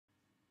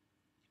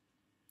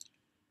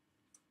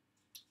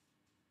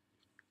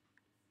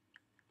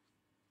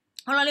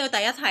好啦，呢個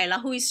第一題啦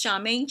 ，Who is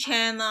Charmaine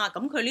Chan 啦？咁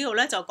佢呢度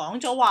咧就講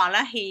咗話咧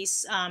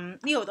 ，he's 呢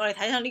度我哋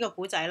睇下呢個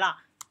古仔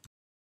啦。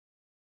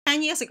10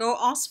 years ago,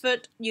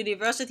 Oxford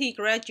University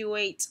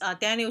graduate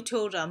Daniel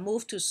Tudor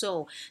moved to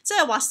Seoul， 即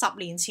係話10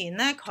年前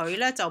咧，佢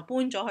咧就搬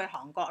咗去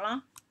韓國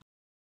啦。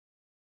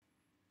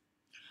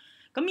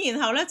咁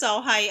然後咧就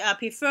係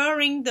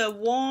preferring the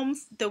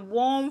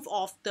warmth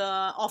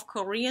of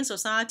Korean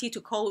society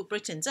to cold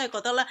Britain， 即係覺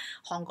得咧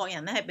韓國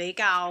人咧係比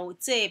較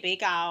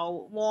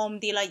warm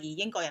啲啦，而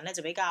英國人咧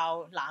就比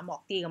較冷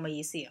漠啲咁嘅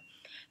意思啊。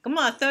咁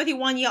啊31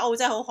 year old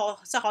即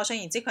係可想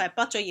而知，佢係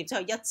畢咗業之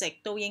後一直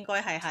都應該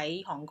係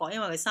喺韓國，因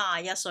為佢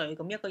31歲，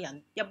咁一個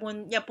人一般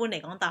嚟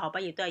講大學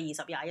畢業都係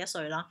21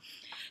歲啦。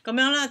咁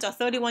樣咧就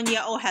31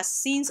 year old has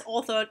since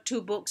authored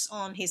 2 books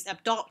on his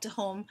adopted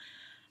home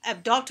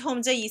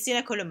即係意思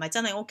咧，佢哋唔係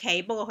真係屋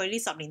企，不過佢呢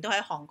10年都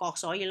喺韓國，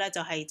所以咧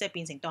就係即係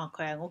變成當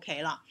佢係屋企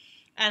啦。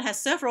And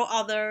has several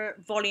other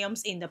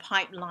volumes in the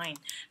pipeline。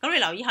咁你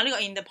留意下呢個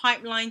in the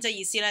pipeline， 即係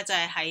意思咧就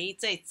係喺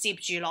即係接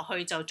住落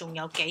去就仲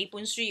有幾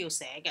本書要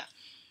寫嘅。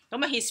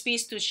咁啊 ，he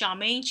speaks to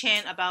Charmaine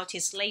Chan about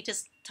his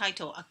latest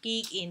title, A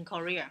Gig in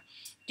Korea,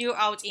 due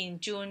out in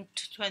June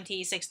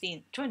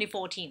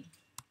 2014。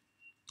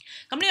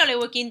咁呢個你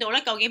會見到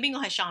咧，究竟邊個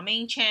係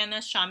Charmaine Chan 咧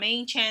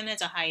 ？Charmaine Chan 咧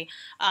就係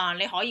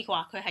你可以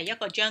話佢係一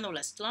個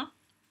journalist 啦，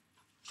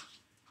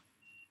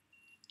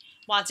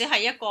或者係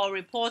一個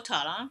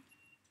reporter 啦，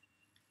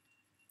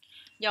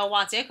又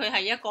或者佢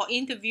係一個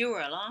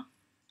interviewer 啦，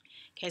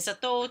其實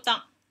都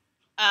得。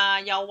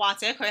又或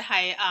者佢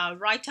係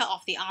writer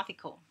of the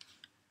article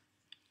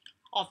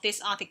of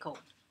this article，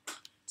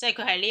 即係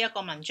佢係呢一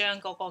個文章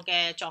嗰個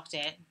嘅作者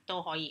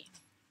都可以。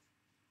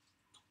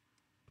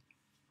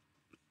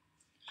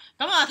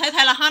咁啊，睇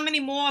睇啦 ，How many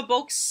more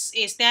books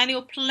is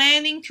Daniel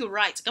planning to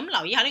write？ 咁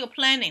留意下呢個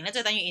planning 咧，即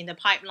係等於 in the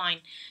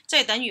pipeline， 即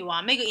係等於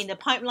話咩叫 in the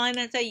pipeline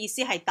咧？即係意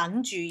思係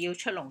等住要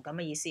出籠咁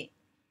嘅意思。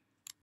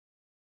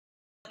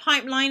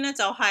pipeline 咧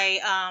就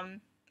係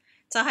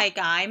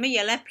解乜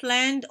嘢咧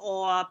 ？Planned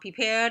or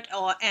prepared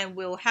or and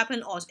will happen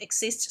or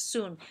exist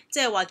soon， 即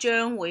係話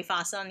將會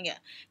發生嘅。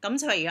咁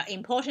就譬如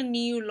important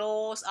new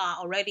laws are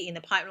already in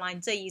the pipeline，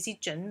 即係意思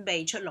準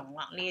備出籠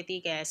啦呢一啲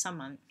嘅新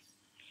聞。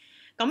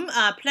咁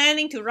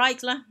planning to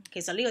write 咧，其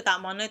實呢個答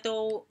案咧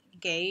都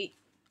幾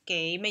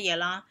乜嘢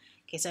啦。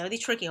其實有啲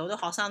tricky， 好多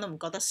學生都唔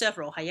覺得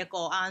several 係一個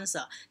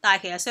answer， 但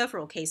係其實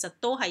several 其實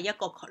都係一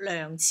個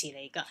量詞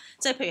嚟㗎，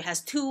即係譬如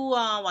has two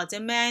啊或者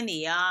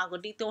many 啊嗰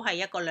啲都係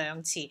一個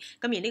量詞。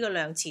咁而呢個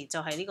量詞就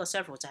係呢個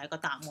several 就係一個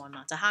答案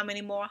啦，就 how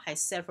many more 係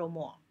several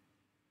more。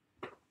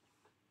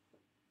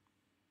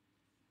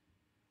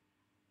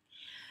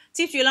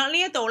接住啦，呢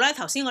一度咧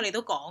頭先我哋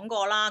都講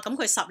過啦，咁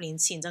佢10年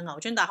前就牛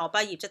津大學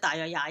畢業，即係大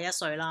約21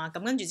歲啦。咁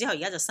跟住之後而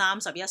家就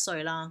31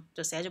歲啦，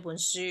就寫咗本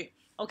書。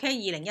OK，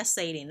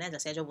 2014年咧就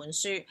寫咗本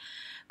書。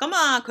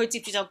咁佢接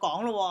住就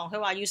講咯喎，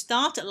佢話 You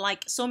start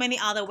like so many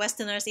other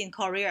Westerners in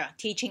Korea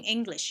teaching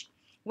English.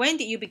 When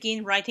did you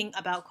begin writing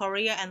about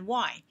Korea and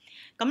why？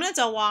 咁咧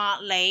就話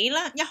你咧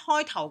一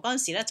開頭嗰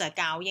陣時咧就係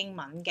教英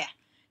文嘅。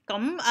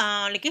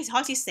咁你幾時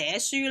開始寫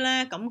書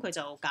咧？咁佢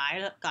就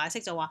解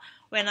釋就話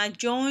When I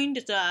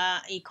joined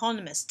the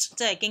Economist，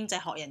 即係經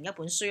濟學人一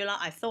本書啦。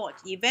I thought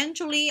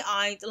eventually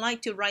I'd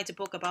like to write a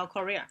book about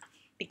Korea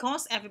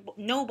because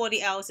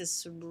nobody else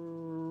is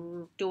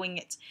doing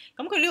it。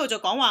咁佢呢度就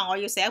講話我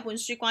要寫一本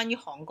書關於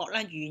韓國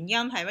咧，原因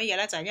係乜嘢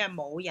咧？就係因為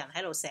冇人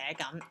喺度寫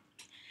緊。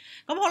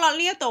咁好啦，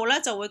呢一度咧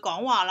就會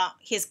講話啦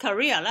 ，his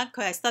career 咧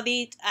佢係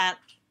studied at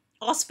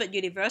Oxford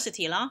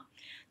University 啦。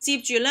接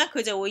住咧，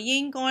佢就會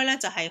應該咧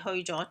就係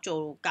去咗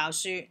做教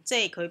書，即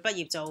係佢畢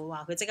業就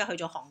話佢即刻去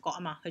咗韓國啊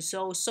嘛，去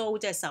蘇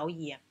即係首爾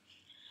啊。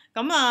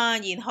咁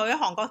然後喺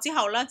韓國之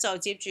後咧，就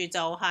接住就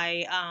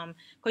係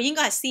佢應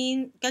該係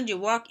先跟住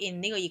work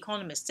in 呢個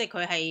Economist， 即係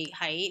佢係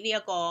喺呢一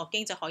個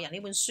經濟學人呢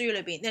本書裏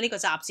邊，即係呢個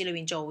雜誌裏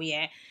邊做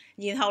嘢。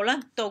然後咧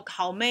到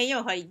後尾，因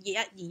為佢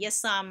係12、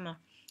13啊，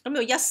咁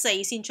到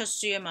14先出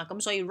書啊嘛，咁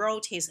所以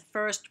wrote his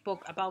first book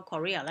about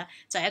Korea 咧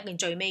就係一件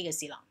最尾嘅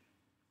事啦。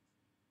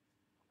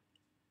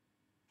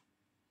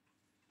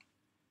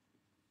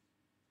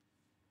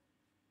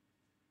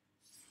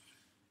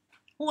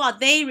哇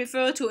 ！They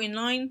refer to in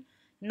line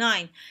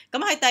 9。咁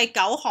喺第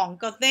9行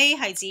個 they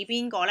係指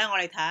邊個咧？我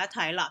哋睇一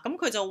睇啦。咁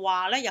佢就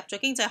話咧，入咗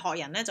經濟學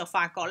人咧，就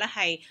發覺咧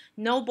係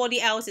nobody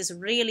else is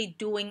really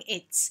doing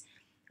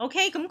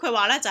it。OK， 咁佢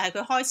話咧就係佢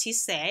開始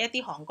寫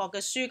一啲韓國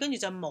嘅書，跟住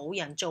就冇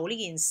人做呢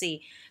件事。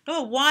咁啊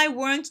 ，why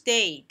weren't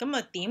they？ 咁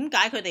啊，點解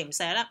佢哋唔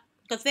寫咧？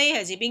個 they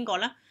係指邊個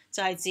咧？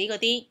就係指嗰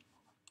啲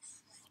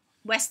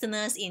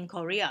Westerners in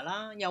Korea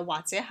啦，又或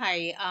者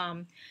係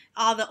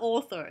other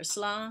authors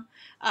啦，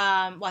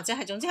或者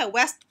係總之係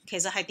West， 其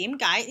實係點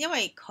解？因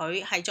為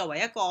佢係作為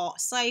一個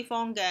西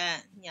方嘅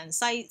人，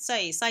即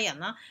係西人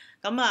啦。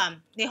咁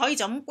你可以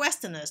就咁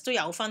Westerners 都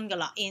有分噶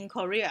啦 ，in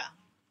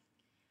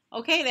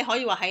Korea。OK， 你可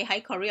以話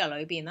喺 Korea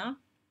裏邊啦，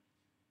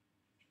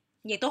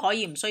亦都可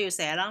以唔需要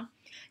寫啦。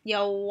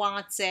又或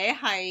者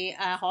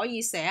係可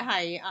以寫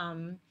係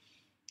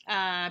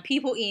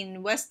people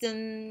in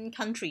Western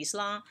countries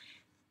啦。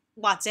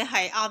或者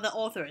係 other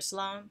authors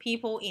啦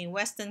 ，people in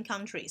Western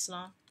countries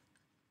啦。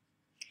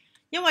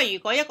因為如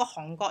果一個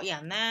韓國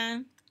人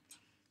咧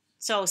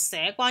就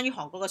寫關於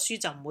韓國嘅書，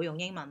就唔會用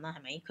英文啦，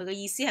係咪？佢嘅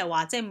意思係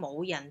話，即係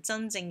冇人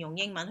真正用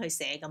英文去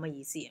寫咁嘅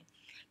意思。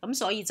咁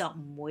所以就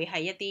唔會係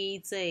一啲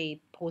即係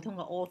普通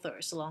嘅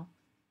authors 咯。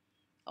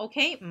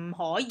OK， 唔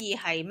可以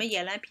係乜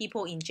嘢咧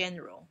 ？People in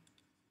general，in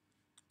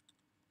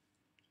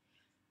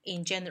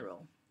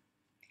general，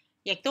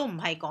 亦都唔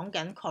係講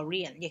緊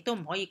Korean， 亦都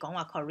唔可以講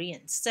話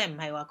Koreans， 即係唔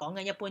係話講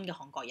緊一般嘅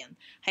韓國人，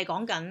係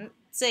講緊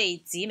即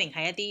係指明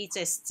係一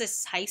啲即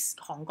係喺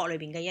韓國裏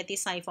邊嘅一啲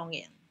西方嘅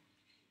人。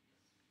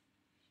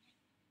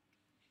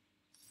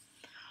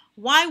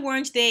Why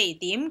weren't they？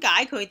 點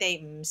解佢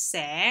哋唔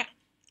寫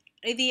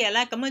呢啲嘢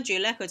咧？咁跟住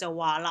咧，佢就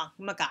話啦，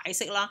咁啊解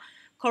釋啦。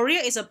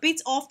Korea is a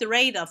bit off the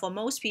radar for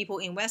most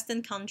people in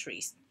Western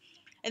countries.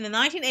 In the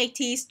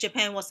 1980s,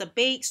 Japan was a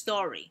big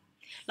story.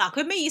 嗱，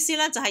佢咩意思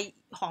咧？就係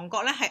韓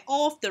國咧係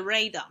off the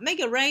radar。咩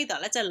叫 radar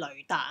咧？即係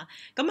雷達。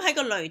咁喺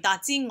個雷達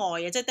之外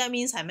嘅，即係 that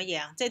means 係乜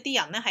嘢啊？即係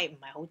啲人咧係唔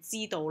係好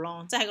知道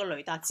咯？即係喺個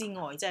雷達之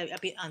外，即係一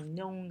啲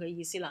unknown 嘅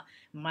意思啦，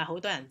唔係好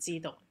多人知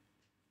道。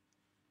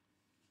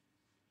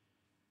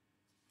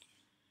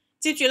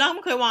接住啦，咁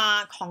佢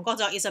話韓國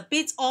就 is a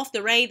bit off the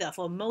radar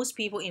for most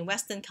people in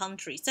Western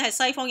countries， 即係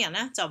西方人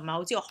咧就唔係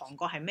好知道韓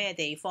國係咩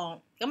地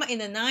方。咁啊 ，in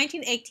the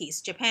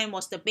 1980s, Japan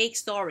was the big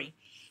story。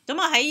咁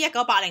啊喺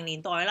1980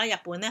年代啦，日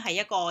本咧係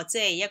一個即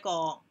係一個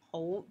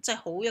好即係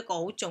好一個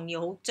好重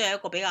要好即係一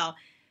個比較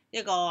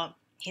一個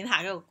顯赫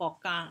嘅一個國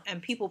家。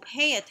And people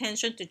pay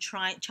attention to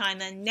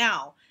China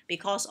now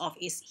because of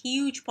its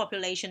huge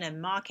population and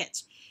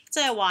market。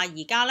即係話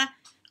而家咧。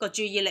個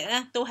注意力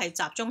咧都係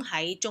集中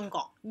喺中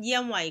國，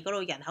因為嗰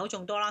度人口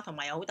眾多啦，同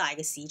埋有好大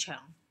嘅市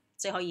場，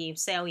即係可以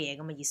sell 嘢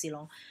咁嘅意思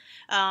咯。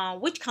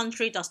Which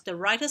country does the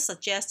writer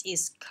suggest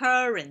is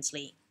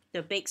currently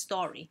the big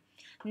story?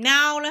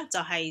 Now 咧就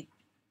係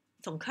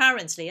同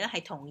currently 咧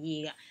係同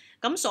意嘅，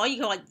咁所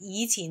以佢話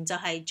以前就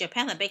係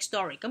Japan 係 big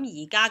story， 咁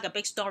而家嘅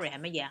big story 係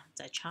乜嘢啊？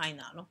就係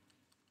China 咯。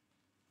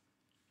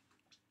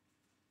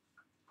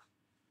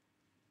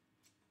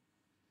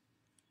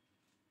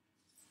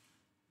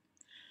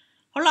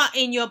好啦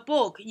 ，in your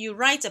book you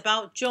write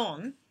about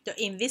John the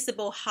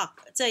invisible hug，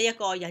 即係一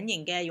個隱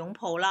形嘅擁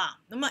抱啦。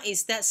咁啊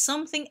 ，is that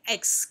something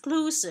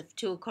exclusive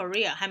to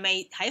Korea？ 係咪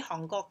喺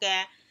韓國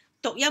嘅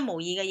獨一無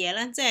二嘅嘢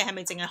咧？即係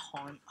咪淨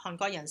係韓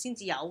國人先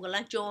至有嘅咧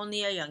 ？John 呢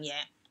一樣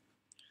嘢。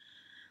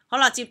好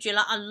啦，接住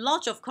啦 ，a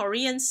lot of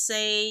Koreans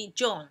say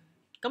John。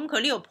咁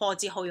佢呢度破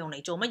折號用嚟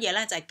做乜嘢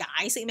咧？就係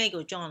解釋咩叫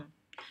John。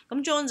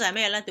咁 John 就係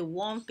咩咧 ？The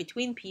warmth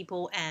between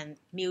people and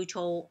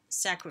mutual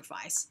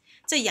sacrifice，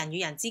 即係人與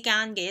人之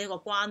間嘅一個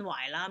關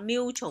懷啦。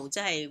mutual 即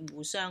係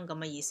互相咁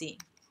嘅意思，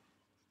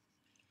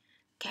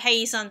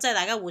犧牲即係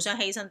大家互相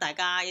犧牲，大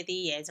家一啲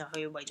嘢就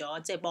去為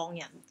咗即係幫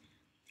人。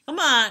咁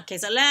啊，其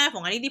實咧，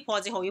逢係呢啲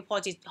破折號與破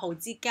折號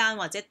之間，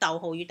或者逗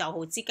號與逗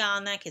號之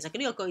間咧，其實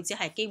呢個句子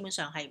係基本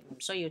上係唔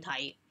需要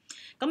睇。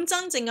咁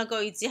真正嘅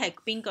句子係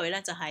邊句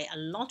咧？就係 A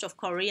lot of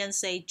Koreans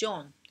say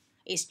John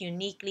is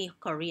uniquely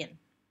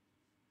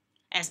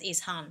Korean。As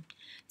is Han，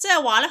 即係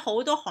話咧，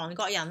好多韓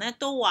國人咧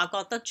都話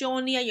覺得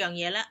John 呢一樣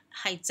嘢咧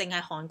係淨係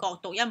韓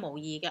國獨一無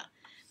二嘅。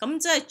咁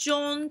即係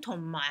John 同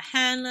埋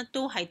Han 咧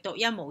都係獨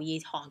一無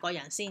二韓國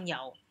人先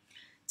有。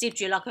接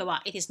住啦，佢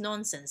話 It is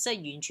nonsense， 即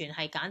係完全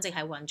係簡直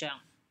係混帳。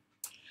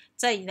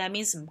即係 that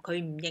means 佢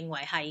唔認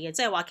為係嘅，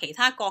即係話其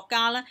他國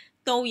家咧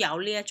都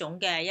有呢一種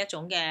嘅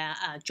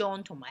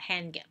John 同埋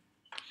Han 嘅。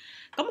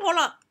咁好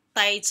啦，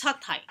第七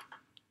題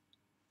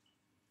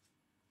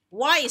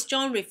 ，Why is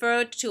John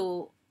referred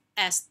to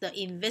as the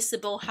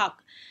invisible hug？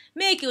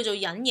 咩叫做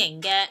隱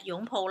形嘅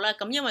擁抱咧？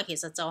咁因為其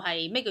實就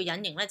係咩叫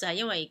隱形咧？就係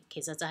因為其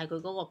實就係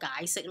佢嗰個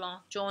解釋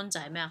咯。John 就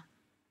係咩啊？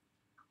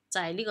就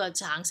係呢個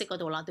橙色嗰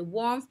度啦。The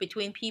warmth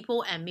between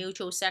people and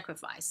mutual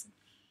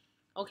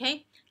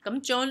sacrifice。OK，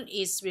 咁 John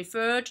is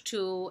referred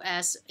to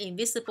as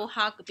invisible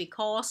hug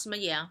because 乜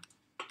嘢啊？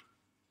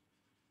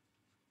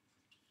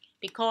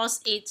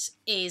 Because it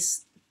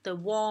is the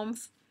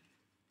warmth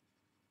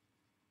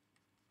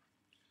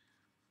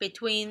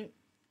between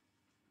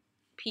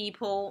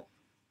people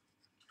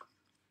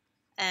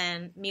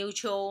and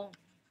mutual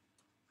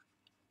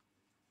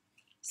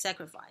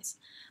sacrifice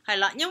係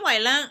啦，因為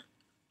咧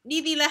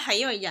呢啲咧係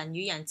因為人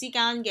與人之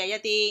間嘅一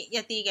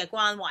啲嘅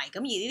關懷，咁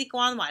而呢啲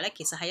關懷咧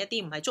其實係一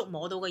啲唔係觸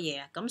摸到嘅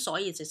嘢，咁所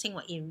以就稱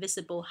為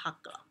invisible hug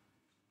㗎啦。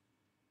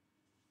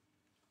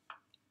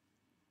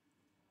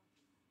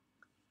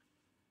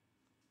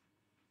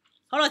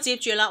好啦，接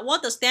住啦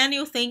 ，What does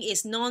Daniel think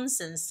is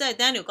nonsense？ 即係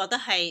Daniel 覺得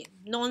係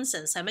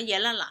nonsense 係乜嘢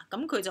咧？嗱，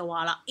咁佢就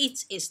話啦 ，it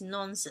is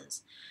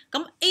nonsense。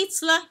咁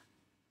it 咧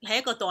係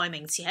一個代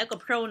名詞，係一個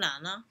pronoun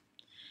啦。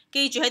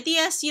記住喺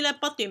DSE 咧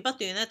不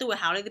斷咧都會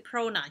考呢啲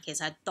pronoun， 其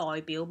實係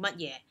代表乜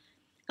嘢？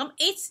咁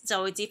it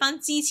就會指翻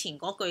之前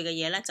嗰句嘅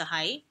嘢咧，就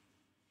係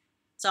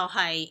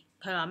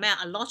佢話咩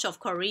啊 ？A lot of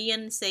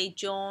Koreans say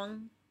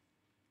John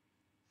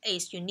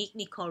is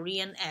uniquely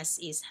Korean as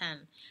is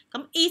Han。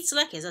咁 it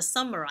咧其實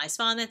summarize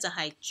翻咧就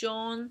係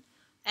John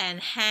and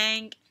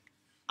Han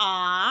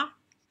are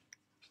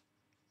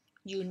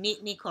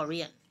uniquely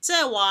Korean， 即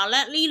係話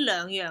咧呢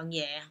兩樣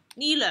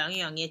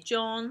嘢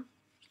John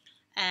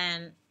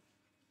and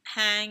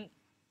Han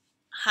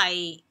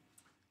係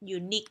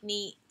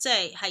uniquely， 即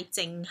係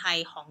淨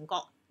係韓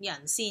國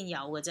人先有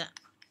嘅啫。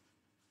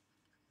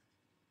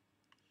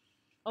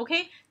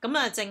OK， 咁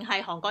啊，淨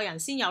係韓國人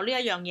先有呢一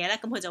樣嘢咧，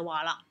咁佢就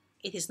話啦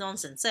 ，it is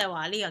nonsense， 即係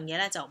話呢樣嘢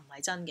咧就唔係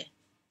真嘅，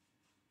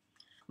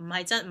唔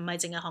係淨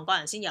係韓國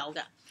人先有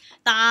嘅。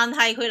但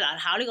係佢嚟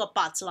考呢個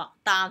but 啦，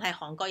但係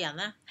韓國人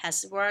咧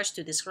has words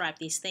to describe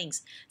these things，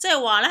 即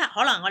係話咧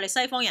可能我哋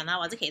西方人啊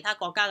或者其他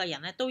國家嘅人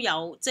咧都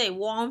有即係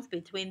warmth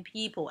between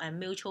people and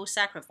mutual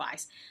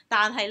sacrifice，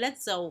 但係咧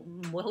就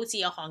唔會好似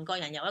有韓國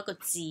人有一個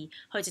字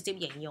去直接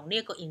形容呢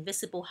一個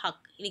invisible hug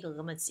呢個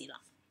咁嘅字啦。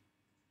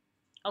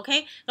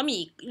OK， 咁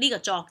而呢個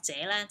作者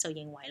咧就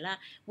認為咧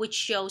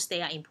 ，which shows they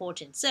are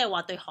important， 即係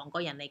話對韓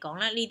國人嚟講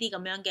咧，呢啲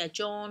咁樣嘅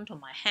John 同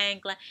埋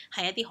Hank 咧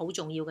係一啲好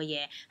重要嘅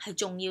嘢，係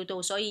重要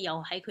到所以有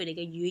喺佢哋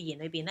嘅語言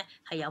裏邊咧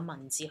係有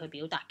文字去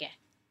表達嘅。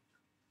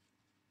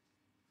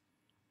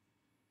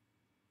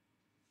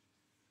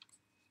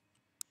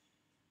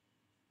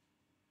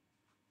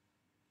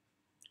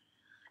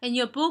In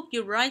your book,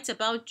 you write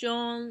about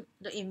John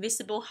the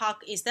invisible hug.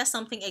 Is that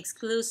something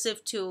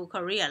exclusive to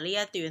Korea 呢一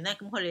段咧？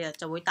咁佢哋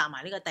就會答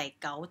埋呢個第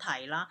9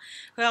題啦。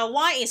佢話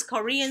Why is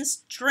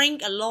Koreans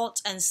drink a lot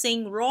and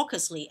sing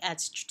raucously at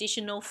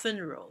traditional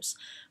funerals?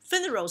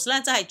 Funerals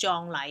咧即係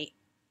葬禮。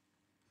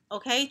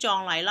OK，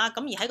 葬禮啦。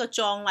咁而喺個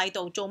葬禮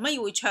度做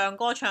乜會唱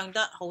歌唱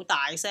得好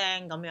大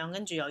聲咁樣，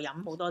跟住又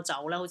飲好多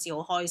酒咧，好似好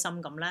開心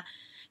咁咧。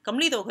咁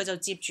呢度佢就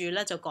接住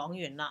咧就講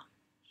完啦。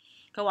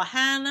佢話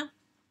Han 咧。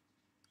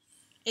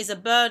is a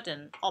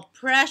burden,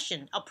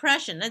 oppression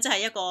咧，即係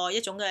一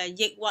種嘅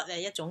抑鬱啊，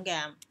一種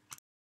嘅。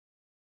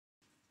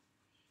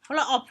好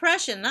啦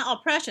 ，oppression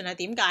係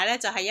點解咧？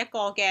就係一個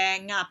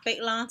嘅壓迫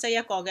啦，即係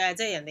一個嘅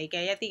即係人哋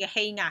嘅一啲嘅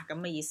欺壓咁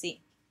嘅意思。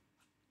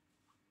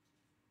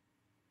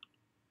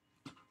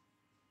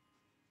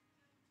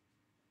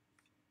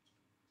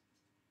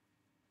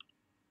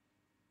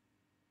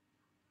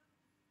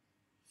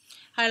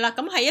係啦，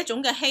咁係一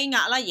種嘅欺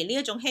壓啦，而呢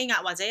一種欺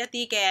壓或者一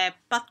啲嘅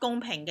不公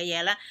平嘅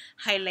嘢咧，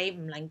係你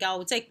唔能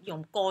夠即係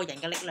用個人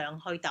嘅力量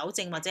去糾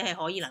正或者係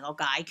可以能夠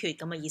解決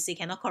咁嘅意思。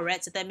cannot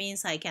correct，that means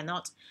係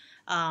cannot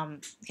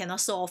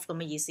solve 咁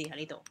嘅意思喺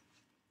呢度，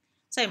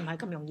即係唔係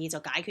咁容易就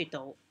解決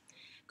到。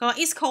佢話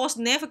its cause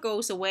never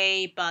goes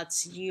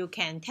away，but you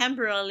can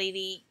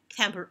temporarily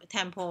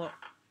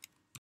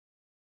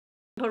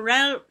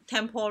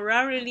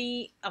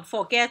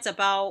forget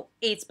about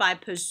it by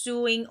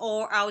pursuing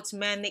all-out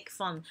manic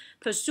fun.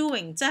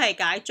 Pursuing 即係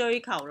解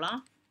追求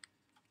啦。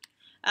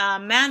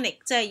manic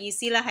即係意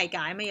思咧係解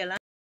乜嘢咧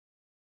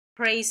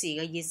 ？crazy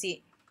嘅意思。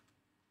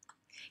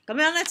咁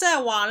樣咧，即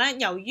係話咧，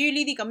由於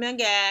呢啲咁樣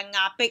嘅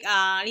壓迫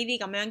啊，呢啲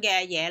咁樣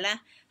嘅嘢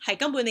咧，係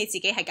根本你自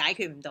己係解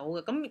決唔到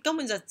嘅，咁根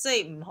本就即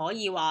係唔可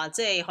以話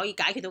即係可以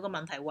解決到個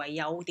問題，唯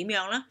有點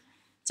樣咧？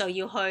就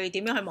要去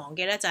點樣去忘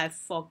記咧？就係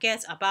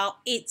forget about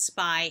it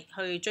by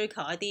去追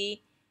求一啲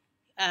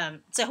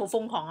即係好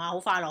瘋狂啊、好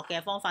快樂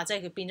嘅方法，即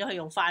係佢變咗去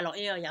用快樂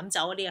呢個飲酒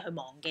嗰啲嘢去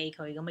忘記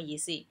佢咁嘅意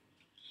思。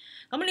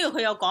咁呢度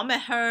佢有講咩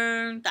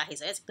香，但係其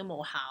實一直都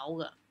冇考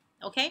㗎。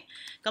OK，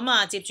 咁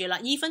啊接住啦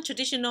 ，even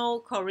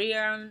traditional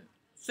Korean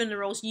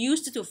funerals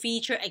used to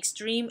feature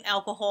extreme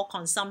alcohol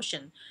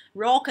consumption,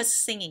 raucous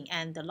singing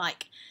and the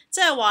like。即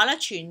係話咧，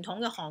傳統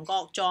嘅韓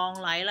國葬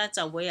禮咧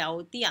就會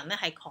有啲人咧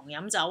係狂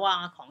飲酒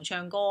啊、狂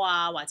唱歌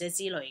啊或者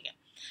之類嘅。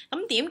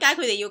咁點解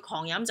佢哋要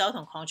狂飲酒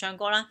同狂唱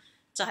歌咧？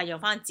就係用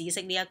翻紫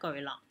色呢一句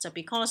啦，就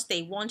because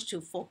they want to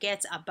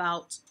forget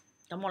about。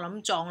咁我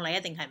諗葬禮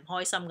一定係唔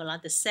開心噶啦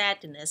 ，the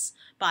sadness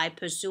by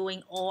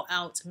pursuing all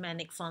out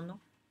manic fun 咯。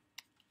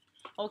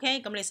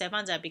OK， 咁你寫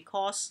翻就係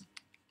because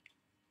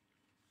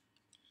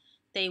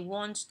they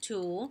want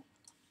to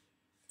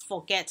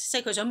forget， 即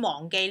係佢想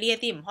忘記呢一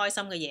啲唔開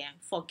心嘅嘢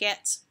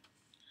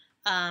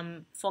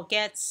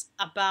 ，forget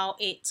about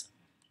it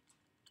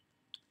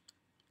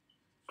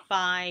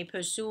by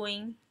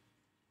pursuing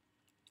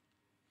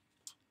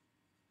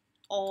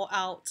all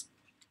out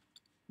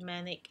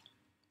manic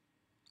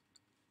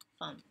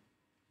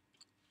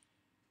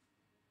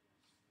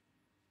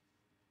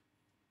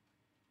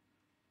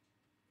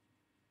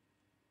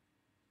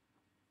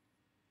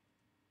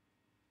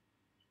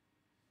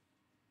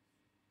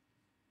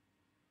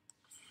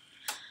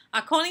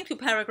to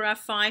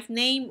paragraph 5,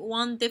 name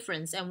one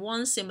difference and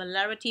one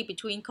similarity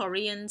between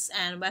Koreans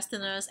and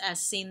Westerners as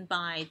seen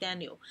by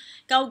Daniel。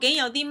究竟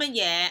有啲乜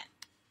嘢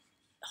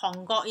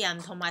韓國人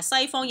同埋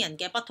西方人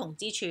嘅不同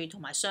之處同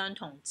埋相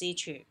同之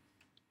處？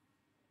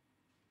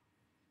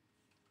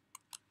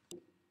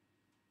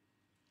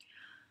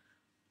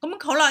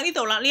咁好啦，呢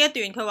度啦，呢一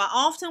段佢話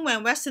Often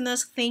when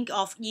Westerners think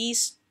of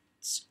East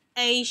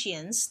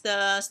Asians,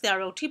 the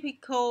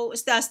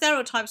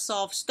stereotypes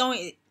of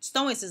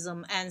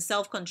stoicism and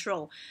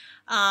self-control,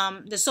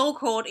 the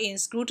so-called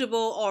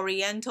inscrutable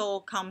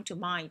Oriental come to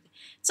mind。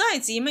即係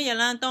指乜嘢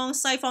咧？當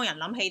西方人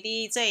諗起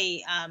啲即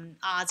係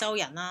亞洲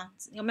人啦，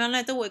咁樣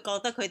咧都會覺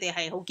得佢哋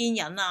係好堅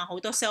忍啊，好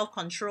多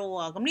self-control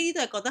啊，咁呢啲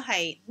都係覺得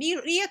係呢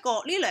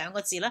兩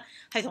個字咧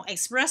係同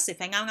expressive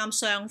係啱啱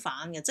相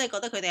反嘅，即係覺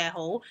得佢哋係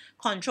好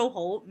control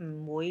好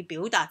唔會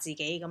表達自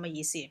己咁嘅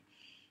意思。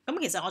咁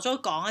其實我再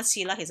講一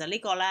次啦，其實呢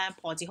個咧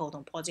破字號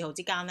同破字號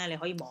之間咧，你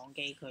可以忘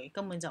記佢，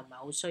根本就唔係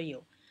好需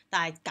要。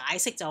但係解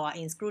釋就話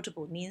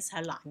inscrutable means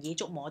係難以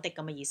捉摸的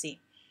咁嘅意思。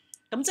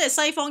咁即係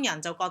西方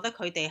人就覺得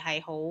佢哋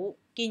係好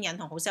堅忍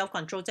同好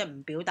self-control， 即係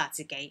唔表達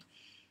自己。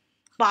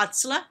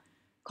But 咧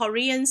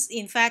Koreans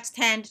in fact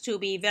tend to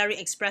be very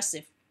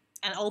expressive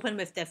and open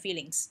with their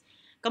feelings。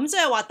咁即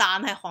係話，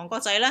但係韓國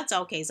仔咧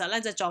就其實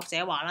咧，就作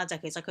者話啦，就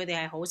其實佢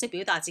哋係好識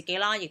表達自己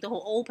啦，亦都好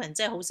open，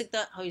 即係好識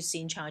得去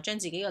擅長將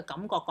自己嘅感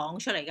覺講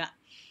出嚟㗎。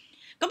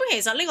咁其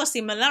實呢個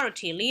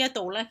similarity 呢一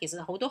度咧，其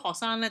實好多學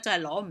生咧真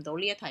係攞唔到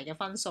呢一題嘅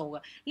分數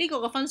嘅。呢個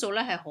嘅分數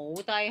咧係好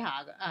低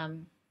下嘅。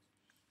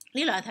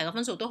呢兩題嘅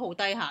分數都好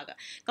低下嘅。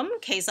咁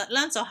其實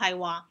咧就係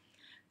話，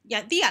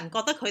啲人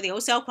覺得佢哋好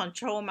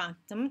self-control 啊嘛，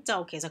咁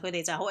就其實佢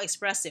哋就係好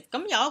expressive。咁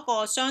有一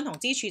個相同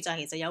之處就係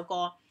其實有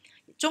個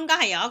中間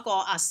係有一個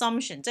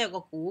assumption， 即係有個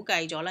估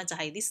計咗咧，就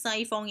係啲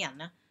西方人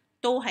咧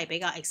都係比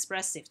較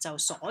expressive， 就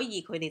所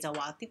以佢哋就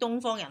話啲東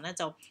方人咧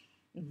就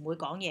唔會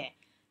講嘢。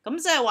咁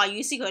即係話，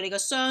於是佢哋嘅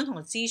相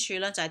同之處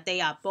咧就係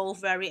they are both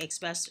very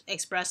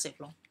expressive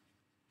咯。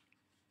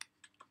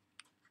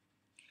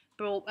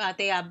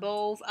They are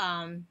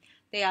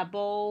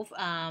both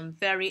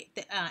very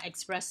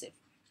expressive。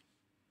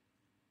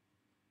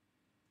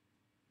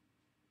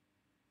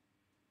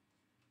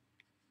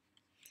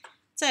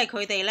即係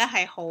佢哋咧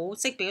係好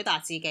識表達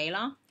自己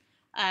啦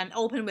 ，and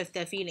open with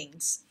their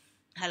feelings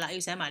係啦，要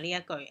寫埋呢一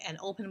句 and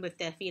open with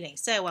their feelings，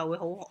 即係話會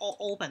好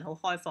open 好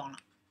開放啦。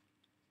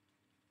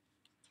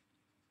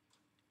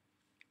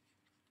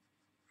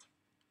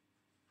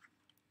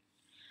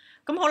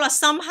咁好啦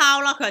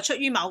 ，somehow 啦，佢係出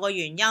於某個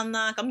原因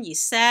啦，咁而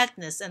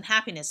sadness and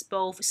happiness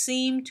both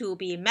seem to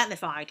be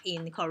magnified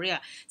in Korea，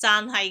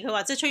 但係佢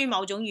話即係出於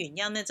某種原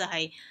因咧，就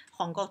係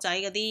韓國仔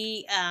嗰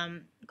啲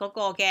嗰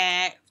個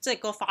嘅即係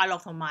個快樂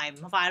同埋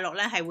唔快樂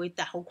咧係會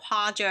好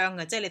誇張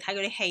嘅，即係你睇嗰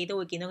啲戲都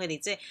會見到佢哋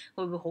即係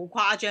會好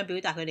誇張表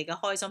達佢哋嘅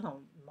開心同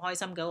唔開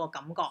心嘅一個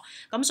感覺。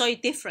咁所以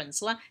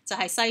difference 咧就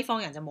係西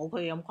方人就冇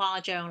佢咁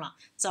誇張啦，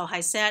就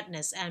係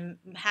sadness and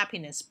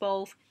happiness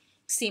both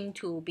seem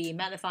to be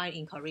magnified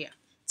in Korea，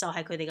 就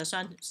係佢哋嘅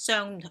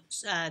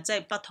即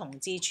係不同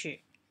之處。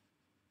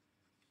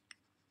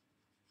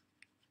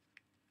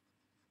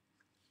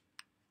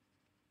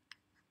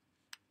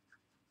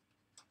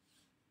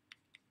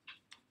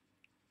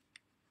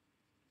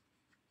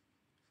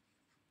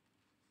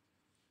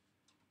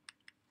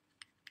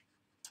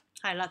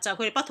係啦，就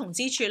佢哋不同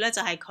之處咧，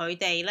就係佢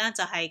哋咧，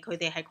就係佢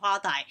哋係誇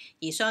大，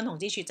而相同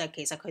之處就係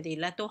其實佢哋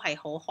咧都係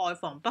好開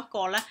放。不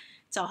過咧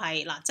就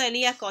係嗱，即係呢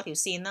一個條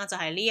線啦，就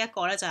係呢一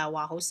個咧就係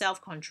話好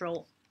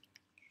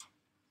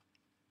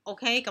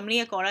self-control。OK， 咁呢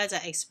一個咧就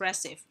係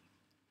expressive。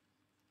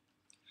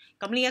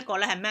咁呢一個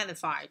咧係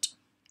magnified。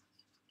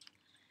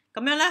咁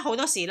樣咧好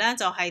多時咧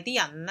就係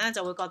啲人咧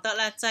就會覺得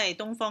咧，即係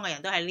東方嘅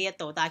人都喺呢一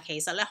度，但係其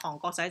實咧韓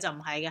國仔就唔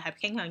係嘅，係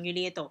傾向於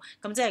呢一度。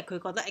咁即係佢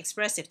覺得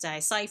expressive 就係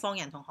西方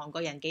人同韓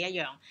國人嘅一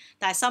樣，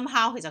但係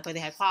somehow 其實佢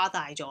哋係誇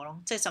大咗咯，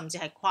即係甚至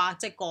係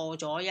即係過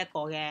咗一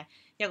個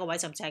位，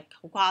甚至係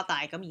好誇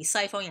大。咁而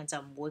西方人就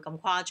唔會咁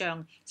誇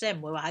張，即係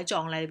唔會話喺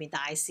葬禮裏邊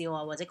大笑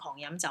啊，或者狂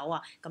飲酒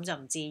啊，咁就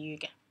唔至於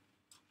嘅。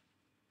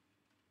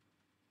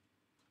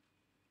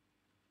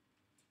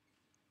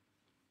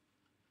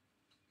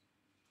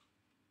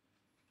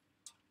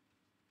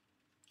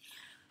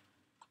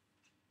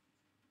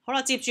好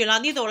啦，接住啦，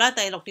呢度咧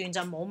第6段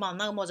就冇問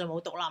啦，咁我就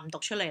冇讀啦，唔讀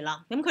出嚟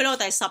啦。咁佢呢個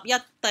第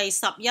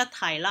十一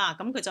題啦，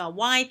咁佢就話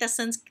Why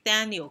doesn't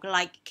Daniel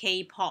like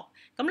K-pop？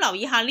 咁留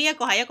意下呢一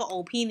個係一個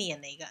opinion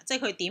嚟嘅，即係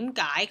佢點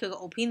解佢個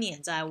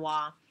opinion 就係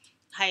話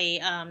係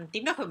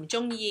點解佢唔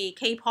中意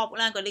K-pop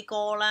咧嗰啲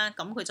歌咧？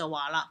咁佢就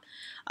話啦，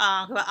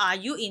佢話 Are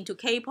you into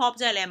K-pop？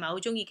 即係你係咪好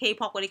中意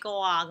K-pop 嗰啲歌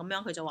啊？咁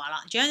樣佢就話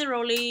啦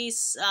 ，Generally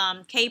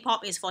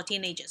K-pop is for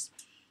teenagers，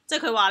 即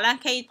係佢話咧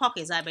K-pop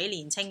其實係俾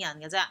年青人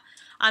嘅啫。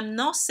I'm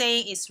not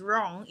saying it's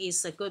wrong,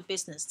 it's a good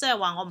business， 即係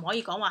話我唔可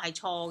以講話係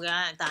錯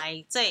嘅，但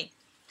係即係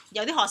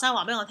有啲學生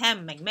話俾我聽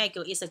唔明咩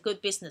叫 it's a good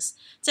business，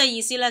 即係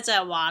意思咧就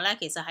係話咧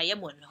其實係一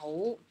門好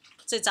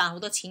即係賺好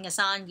多錢嘅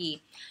生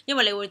意，因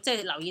為你會即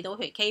係留意到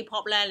譬如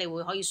K-pop 咧，你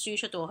會可以輸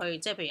出到去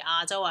即係譬如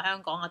亞洲啊、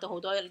香港啊都好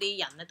多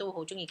啲人咧都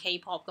好中意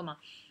K-pop 噶嘛，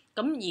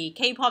咁而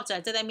K-pop 就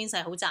係即係 means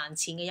係好賺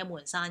錢嘅一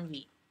門生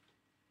意。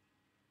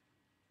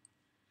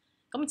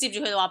咁接住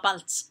佢就話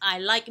 ，But I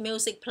like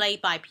music played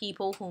by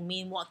people who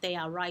mean what they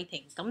are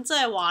writing。咁即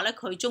係話咧，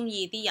佢中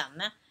意啲人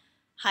咧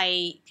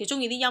係佢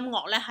中意啲音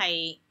樂咧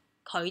係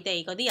佢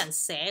哋嗰啲人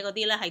寫嗰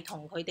啲咧係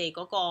同佢哋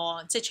嗰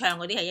個即係唱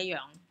嗰啲係一樣。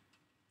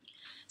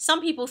Some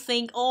people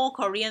think all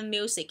Korean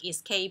music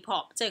is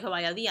K-pop， 即係佢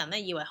話有啲人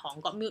咧以為韓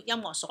國音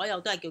樂所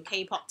有都係叫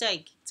K-pop，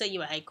 即係以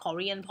為係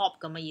Korean pop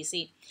咁嘅意思。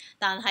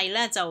但係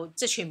咧就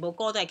即係全部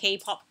歌都係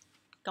K-pop，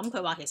 咁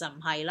佢話其實唔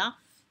係啦。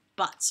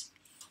But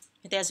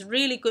there's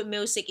really good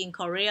music in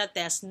Korea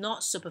that's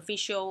not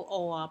superficial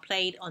or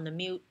played on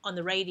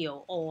the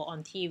radio or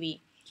on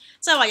TV。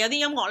即係話有啲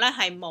音樂咧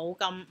係冇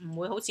咁唔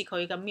會好似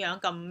佢咁樣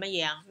咁乜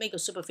嘢啊？咩叫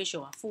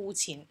superficial 啊？膚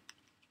淺。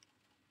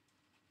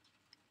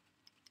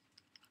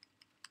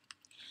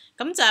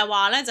咁就係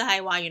話咧，就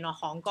係話原來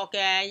韓國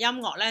嘅音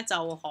樂咧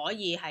就可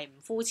以係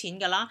唔膚淺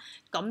㗎啦。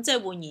咁即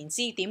係換言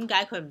之，點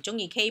解佢唔中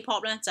意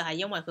K-pop 咧？就係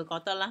因為佢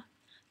覺得咧，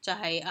就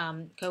係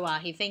佢話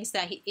he thinks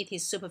that it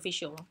is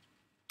superficial 咯。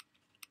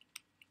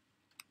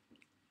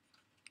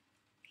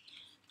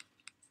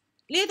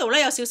呢度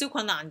咧有少少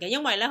困難嘅，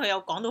因為咧佢有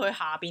講到佢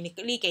下邊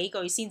呢幾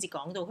句先至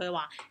講到佢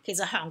話，其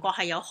實韓國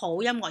係有好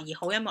音樂，而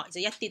好音樂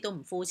就一啲都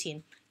唔膚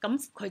淺。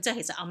咁佢即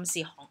係其實暗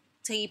示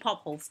K-pop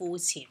好膚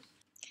淺。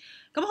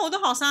咁好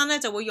多學生咧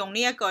就會用呢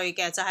一句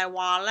嘅，就係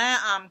話咧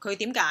佢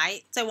點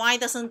解即係 Why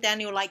doesn't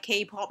Daniel like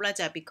K-pop 咧？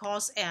就係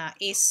because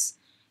is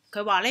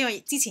佢話呢，因為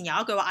之前有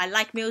一句話 I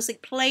like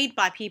music played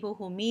by people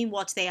who mean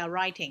what they are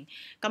writing。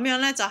咁樣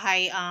咧就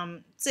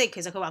係即係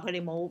其實佢話佢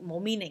哋冇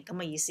meaning 咁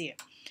嘅意思。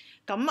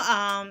咁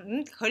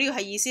佢呢個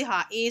係意思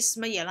下 is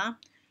乜嘢啦？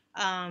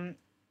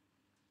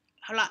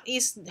好啦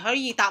 ，is 可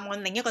以答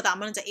案另一個答案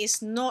咧就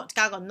is not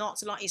加個 not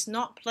咯 ，is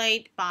not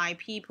played by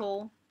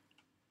people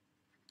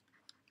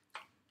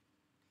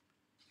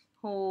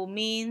who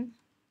mean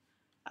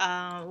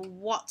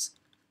what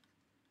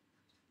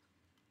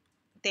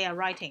they are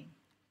writing，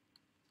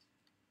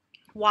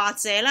 或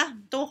者咧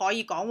都可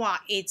以講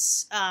話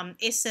it's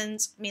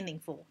isn't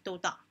meaningful 都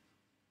得，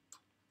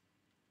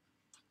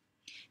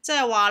即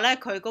係話咧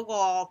佢嗰個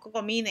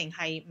meaning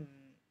係唔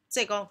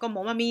即係個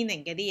冇乜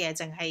meaning 嘅啲嘢，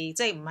淨係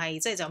即係唔係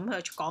即係就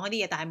咁去講一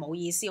啲嘢，但係冇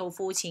意思好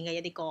膚淺嘅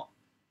一啲歌。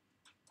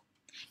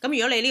咁如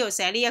果你呢度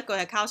寫呢一句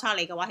係交叉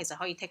你嘅話，其實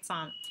可以剔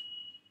翻。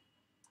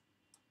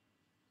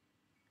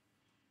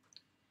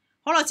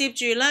好啦，接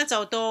住咧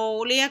就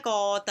到呢一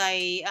個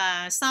第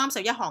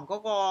31行嗰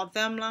個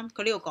them 啦，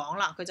佢呢度講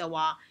啦，佢就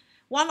話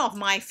One of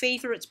my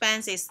favorite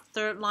bands is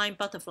Third Line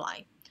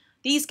Butterfly.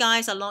 These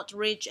guys are not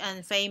rich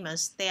and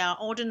famous. They are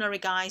ordinary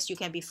guys you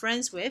can be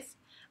friends with.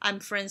 I'm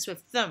friends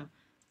with them.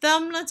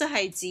 Them 咧即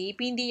係指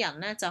邊啲人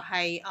咧？就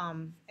係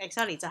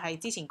exactly 就係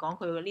之前講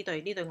佢呢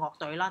隊樂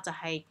隊啦，就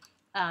係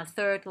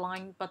Third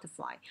Line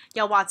Butterfly。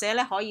又或者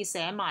咧可以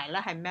寫埋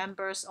咧係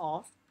members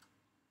of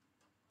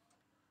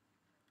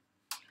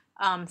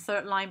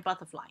Third Line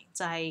Butterfly，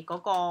 就係嗰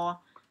個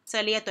即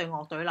係呢一隊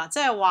樂隊啦。即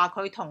係話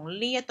佢同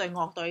呢一隊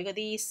樂隊嗰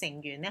啲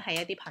成員咧係一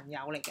啲朋友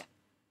嚟嘅。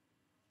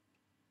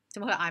咁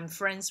佢 I'm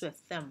friends with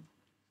them。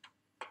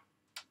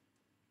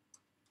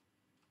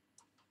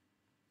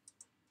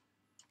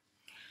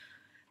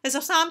第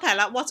13題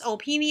啦 ，What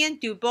opinion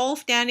do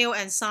both Daniel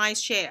and Sai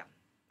share？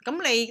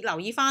 咁你留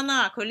意翻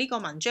啦，佢呢個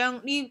文章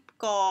呢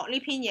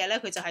篇嘢咧，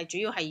佢就係主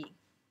要係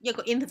一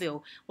個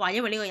interview， 話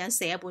因為呢個人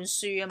寫一本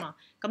書啊嘛。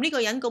咁呢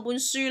個人嗰本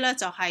書咧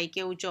就係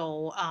叫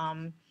做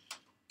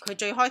佢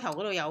最開頭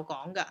嗰度有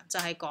講㗎，就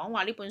係講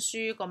話呢本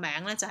書個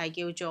名咧就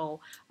係叫做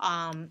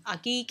A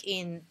Geek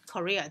in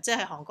Korea， 即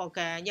係韓國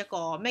嘅一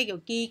個咩叫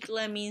geek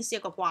咧 means 一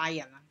個怪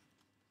人啊，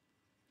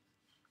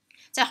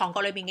即係韓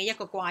國裏邊嘅一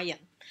個怪人。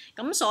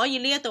咁所以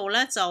呢一度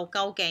咧就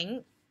究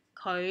竟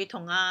佢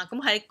同咁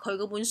喺佢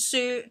嗰本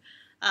書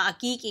A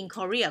Geek in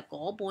Korea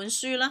嗰本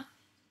書啦，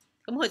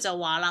咁佢就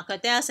話啦，佢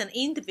There's an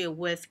interview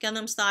with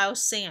Gangnam Style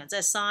singer， 即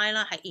係 Psy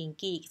啦，係 in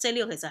geek， 即係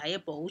呢個其實係一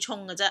補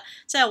充嘅啫，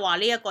即係話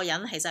呢一個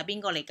人其實係邊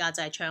個嚟㗎？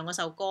就係唱嗰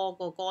首歌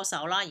個歌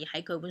手啦，而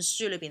喺佢本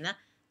書裏邊咧，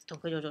同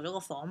佢做咗個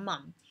訪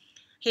問。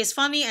He's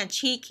funny and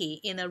cheeky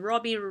in a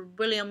Robbie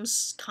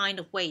Williams kind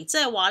of way， 即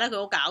係話咧佢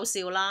好搞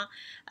笑啦，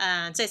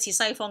即係似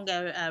西方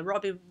嘅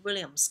Robbie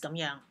Williams 咁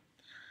樣。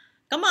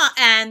咁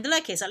and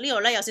咧其實呢度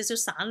咧有少少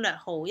省略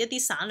號，一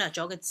啲省略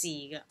咗嘅字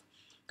嘅。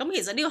咁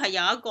其實呢個係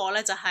有一個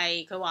咧，就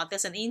係佢話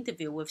There's an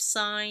interview with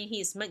Sai,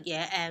 he's 乜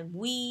嘢 and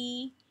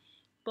we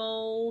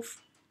both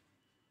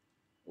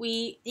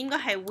we 應該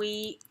係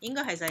we 應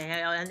該係就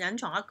係有人隱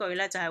藏一句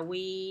咧，就係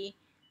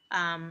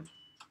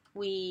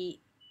we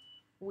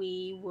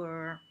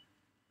were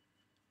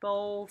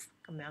both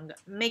咁樣嘅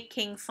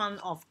making fun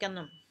of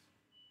Gangnam。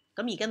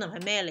咁而 Gangnam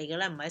係咩嚟嘅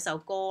咧？唔係一首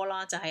歌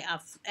啦，就係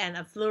an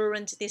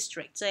affluent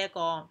district， 即係一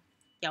個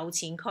有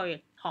錢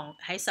區。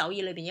喺首爾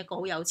裏邊一個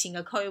好有錢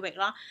嘅區域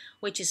啦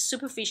 ，which is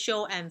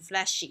superficial and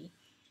flashy。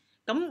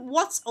咁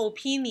what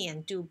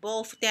opinion do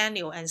both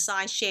Daniel and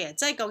Sai share？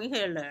 即係究竟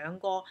佢哋兩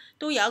個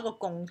都有一個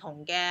共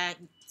同嘅，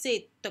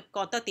即係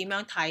覺得點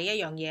樣睇一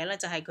樣嘢咧？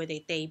就係佢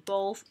哋 they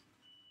both，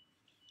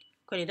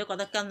 佢哋都覺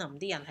得 Gangnam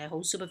啲人係好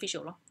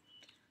superficial 咯。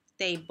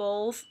They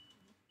both，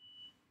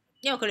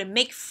 因為佢哋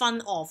make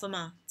fun of 啊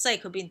嘛，即係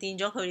佢變咗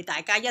佢哋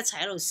大家一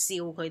齊喺度笑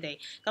佢哋，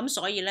咁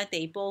所以咧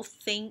they both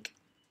think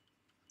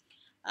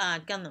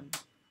Gangnam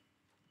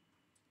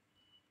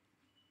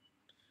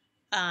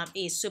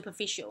is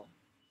superficial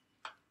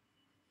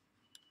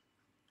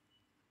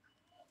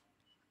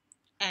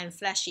and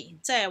fleshy，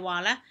 即係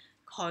話咧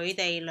佢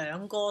哋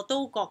兩個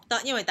都覺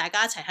得，因為大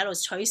家一齊喺度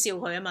取笑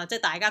佢啊嘛，即係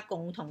大家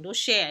共同都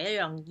share 一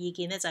樣意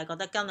見咧，就係覺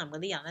得Gunham嗰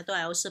啲人咧都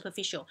係好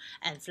superficial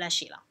and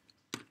fleshy 啦。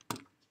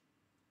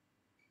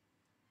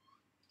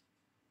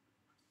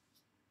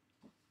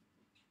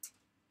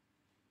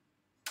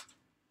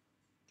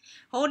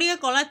好，呢一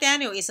個咧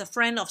Daniel is a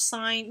friend of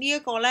Sign， 呢一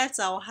個咧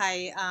就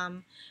係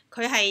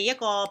佢係一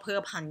個佢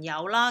嘅朋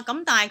友啦。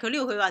咁但係佢呢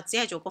度佢話只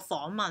係做個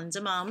訪問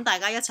啫嘛，咁大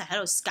家一齊喺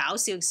度搞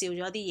笑笑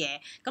咗啲嘢。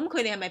咁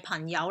佢哋係咪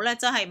朋友咧？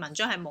真係文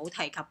章係冇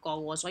提及過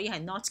喎，所以係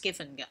not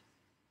given 嘅。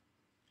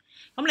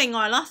咁另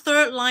外啦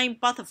 ，Third Line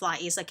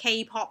Butterfly is a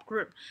K-pop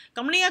group。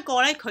咁呢一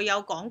個咧佢有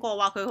講過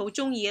話佢好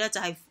中意咧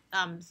就係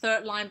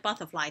Third Line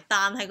Butterfly，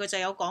 但係佢就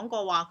有講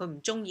過話佢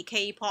唔中意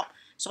K-pop。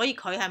所以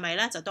佢係咪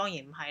咧？就當然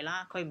唔係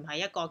啦，佢唔係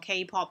一個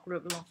K-pop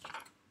group 咯。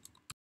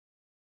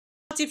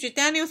接住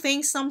Daniel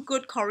thinks some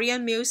good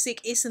Korean music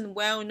isn't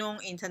well known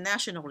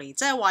internationally，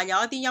 即係話有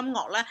一啲音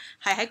樂咧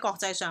係喺國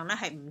際上咧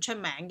係唔出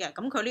名嘅。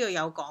咁佢呢度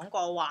有講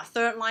過話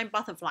Third Line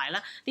Butterfly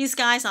咧 ，these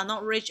guys are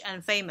not rich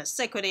and famous，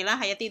 即係佢哋咧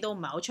係一啲都唔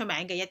係好出名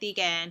嘅一啲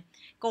嘅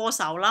歌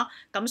手啦。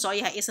咁所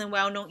以係 isn't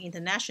well known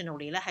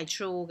internationally 咧係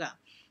true 㗎。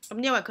咁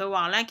因為佢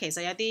話咧，其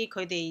實有啲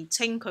佢哋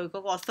稱佢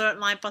嗰個 Third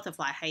Line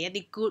Butterfly 係一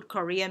啲 good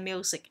Korean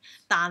music，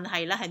 但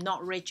係咧係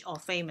not rich or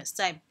famous，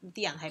 即係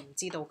啲人係唔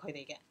知道佢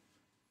哋嘅。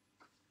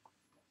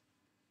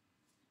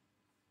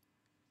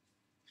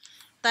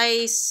第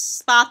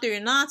8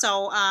段啦，就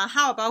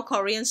How about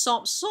Korean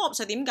soap？soap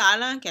就點解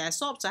咧？其實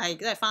soap 就係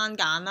即係番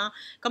梘啦。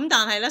咁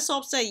但係咧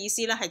soap 即係意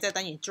思咧係即係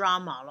等於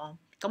drama 咯。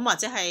咁或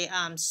者係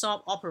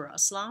soap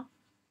operas 啦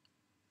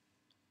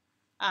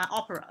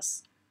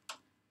，operas。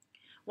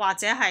或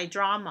者係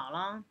drama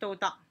啦都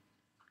得，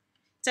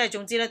即係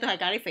總之咧都係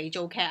搞啲肥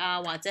皂劇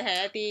啊，或者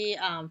係一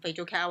啲肥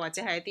皂劇啊，或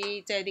者係一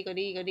啲即係啲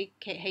嗰啲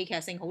戲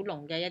劇性好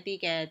濃嘅一啲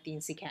嘅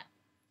電視劇。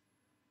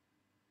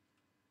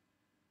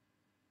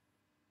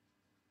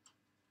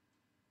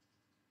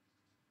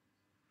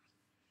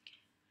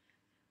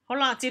好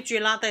啦，接住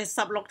啦，第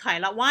16題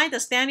啦。Why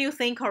does Daniel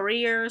think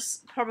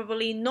Korea's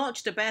probably not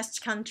the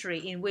best country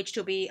in which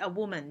to be a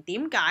woman？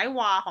 點解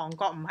話韓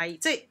國唔係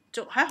即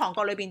係喺韓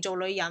國裏邊做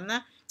女人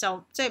咧？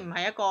就即係唔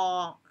係一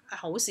個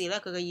好事咧？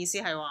佢嘅意思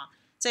係話，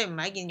即係唔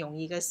係一件容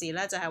易嘅事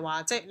咧？就係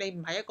話，即係你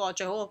唔係一個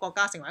最好嘅國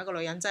家成為一個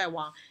女人，即係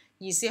話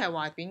意思係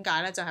話點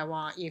解咧？就係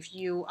話 if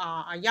you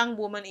are a young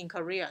woman in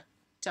Korea，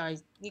 就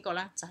係呢個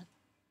咧就係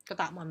個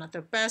答案啦。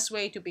The best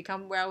way to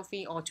become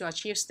wealthy or to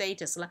achieve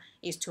status 咧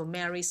is to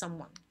marry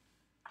someone。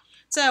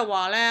即係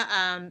話咧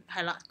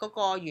係啦，嗰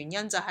個原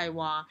因就係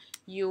話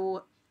要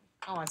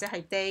或者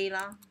係 day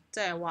啦，即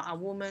係話 a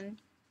woman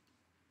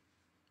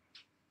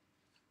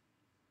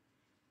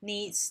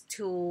needs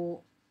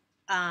to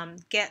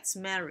get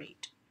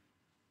married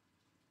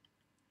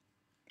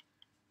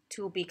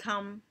to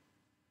become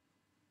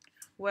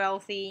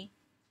wealthy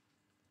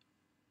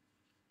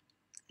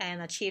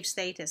and achieve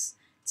status，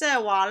 即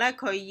係話咧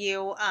佢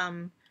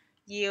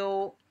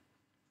要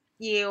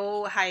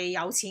係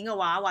有錢嘅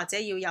話，或者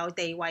要有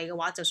地位嘅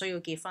話，就需要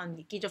結婚。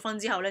結咗婚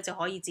之後咧，就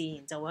可以自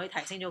然就會提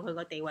升咗佢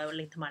個地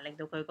位，同埋令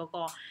到佢嗰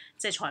個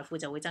即係財富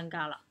就會增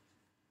加啦。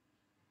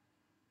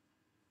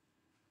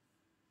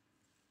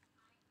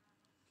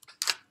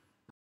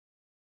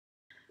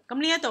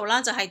咁呢一度啦，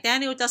就係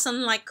Daniel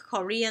doesn't like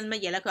Korean 乜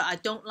嘢咧？佢 I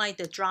don't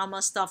like the drama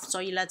stuff，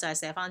 所以咧就係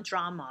寫翻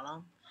drama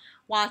啦，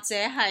或者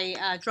係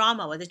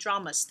drama 或者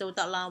dramas 都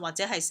得啦，或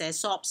者係寫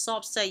soap，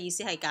 即係意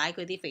思係解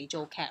佢啲肥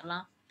皂劇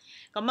啦。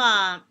咁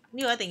呢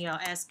個一定要有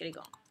S 嘅呢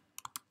個。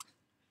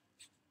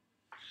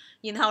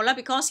然後咧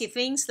 ，because he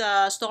thinks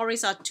the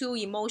stories are too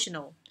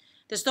emotional，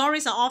 the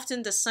stories are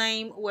often the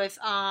same with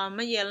乜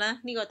嘢咧？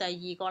呢個第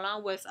二個啦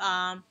 ，with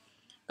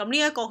咁呢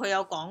一個佢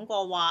有講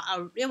過話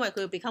因為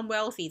佢要 become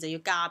wealthy 就要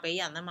嫁俾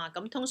人啊嘛。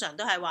咁通常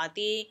都係話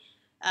啲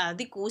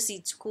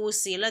故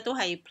事咧都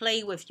係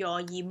play with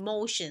your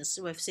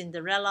emotions with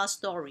Cinderella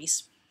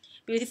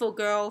stories。Beautiful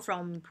girl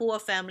from poor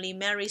family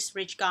marries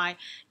rich guy，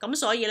 咁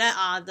所以咧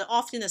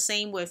often the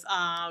same with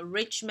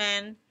rich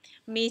man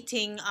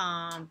meeting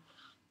乜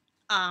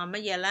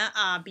嘢咧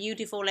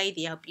beautiful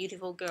lady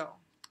beautiful girl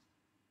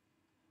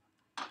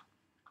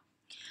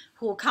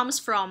who comes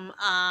from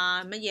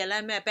乜嘢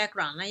咧咩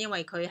background 咧？因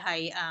為佢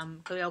係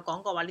佢有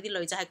講過話呢啲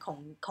女仔係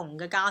窮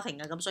嘅家庭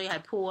嘅，咁所以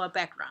係 poor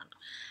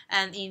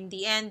background。And in the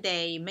end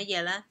they 乜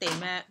嘢咧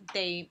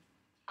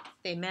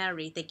they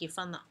marry 結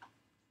婚啦。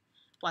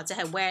或者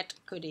係 wed，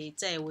 佢哋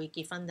即係會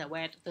結婚就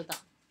wed 都得。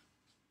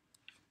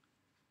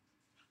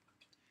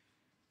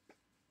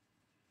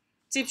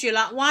接住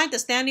啦 ，Why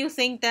does Daniel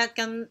think that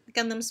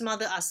Gundam's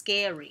mother are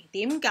scary？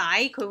 點解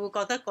佢會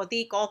覺得嗰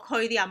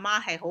區啲阿媽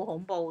係好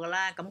恐怖嘅咧？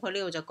咁佢呢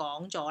度就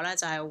講咗咧，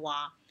就係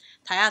話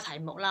睇下題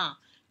目啦。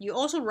You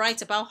also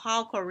write about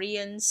how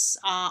Koreans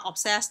are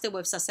obsessed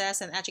with success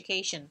and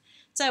education，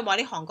 即係話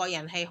啲韓國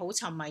人係好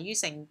沉迷於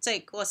即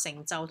係嗰個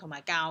成就同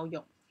埋教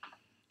育。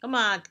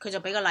咁佢就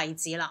俾個例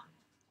子啦。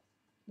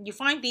You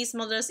find these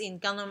mothers in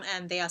Gundam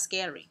and they are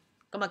scary。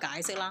咁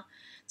解釋啦，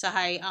就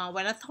係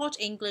When I taught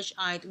English,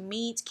 I'd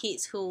meet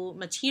kids who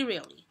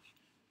materially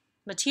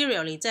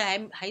materially 即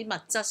係喺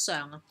物質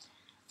上啊。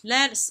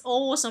Let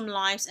awesome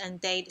lives and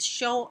dates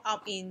show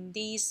up in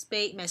these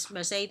big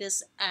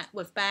Mercedes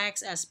with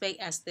bags as big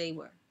as they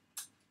were。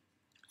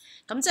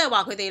咁即係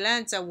話佢哋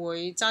咧就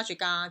會揸住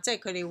架，即係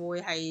佢哋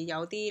會係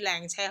有啲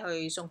靚車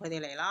去送佢哋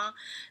嚟啦。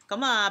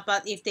咁啊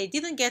 ，but if they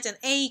didn't get an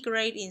A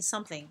grade in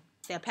something,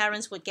 their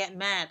parents would get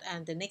mad,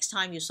 and the next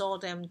time you saw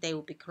them, they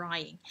would be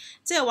crying。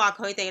即係話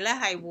佢哋咧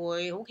係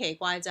會好奇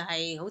怪，就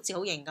係好似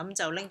好型咁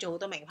就拎咗好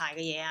多名牌嘅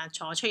嘢啊，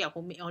坐出入我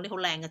啲好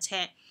靚嘅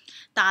車，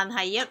但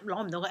係一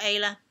攞唔到個 A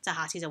咧，就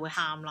下次就會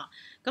喊啦。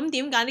咁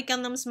點解啲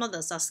Gundam's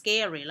mothers are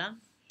scary 咧？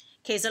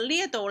其實呢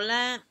一度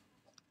咧。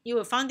You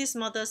will find these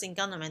mothers in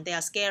Gundam and they are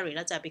scary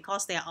咧，就係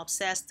because they are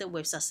obsessed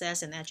with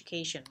success and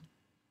education。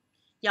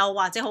又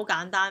或者好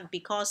簡單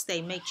 ，because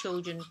they make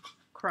children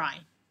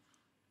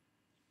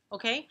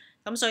cry。OK，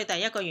 咁所以第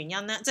一個原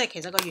因咧，即係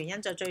其實個原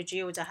因就最主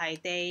要就係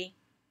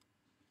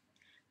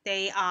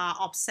they are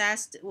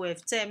obsessed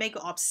with， 即係咩叫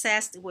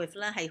obsessed with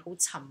咧？係好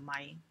沉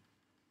迷。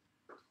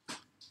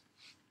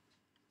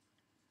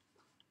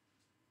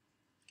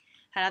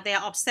係啦 ，they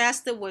are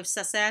obsessed with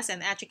success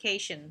and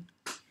education。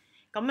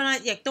咁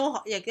咧，亦都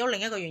另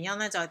一個原因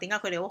咧，就係點解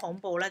佢哋好恐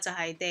怖咧？就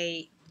係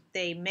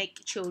they make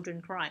children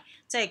cry，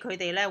 即係佢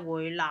哋咧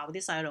會鬧啲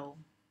細路，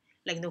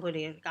令到佢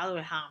哋搞到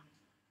佢喊。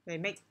they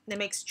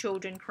makes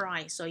children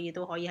cry， 所以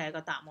都可以係一個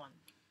答案。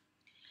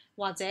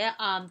或者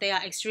they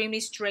are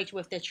extremely strict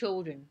with their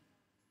children。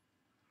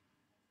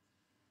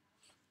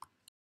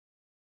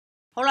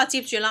好啦，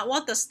接住啦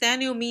 ，What does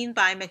Daniel mean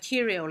by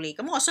materially？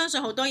 咁我相信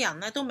好多人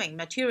咧都明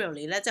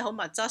materially 咧，即係好物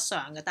質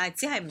上嘅，但係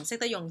只係唔識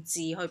得用字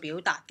去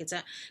表達嘅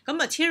啫。咁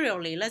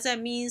materially 咧，即係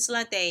means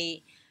咧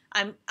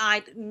I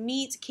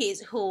meet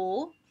kids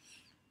who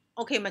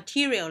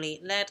materially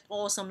led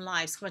awesome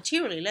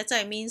lives。materially 咧，即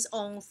係 means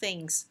own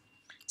things，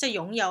 即係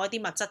擁有一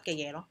啲物質嘅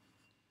嘢咯，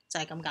就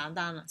係咁簡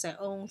單啦，就係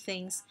own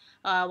things。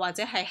或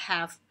者係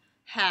have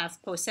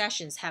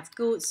possessions，have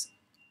goods。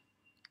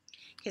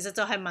其實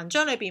就係文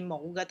章裏邊冇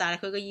嘅，但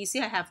係佢嘅意思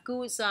係 have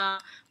goods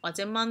啊，或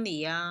者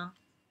money 啊，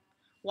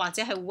或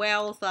者係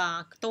wealth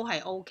啊，都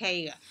係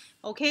OK 嘅。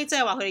OK， 即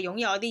係話佢哋擁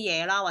有一啲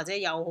嘢啦，或者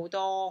有好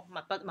多物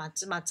質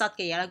嘅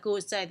嘢啦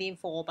 ，goods 即係啲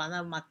貨品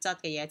啊、物質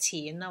嘅嘢、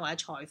錢啦或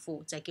者財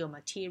富，就叫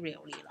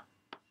materially 啦。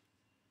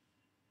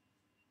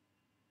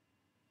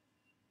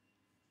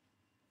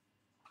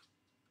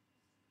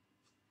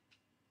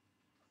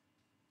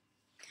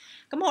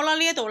咁好啦，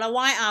呢一度啦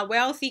 ，Why are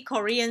wealthy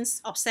Koreans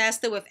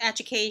obsessed with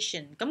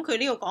education？ 咁佢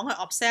呢度講係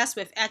obsessed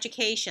with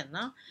education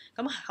啦。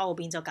咁後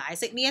邊就解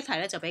釋呢一題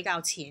咧就比較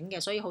淺嘅，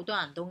所以好多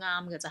人都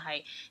啱嘅就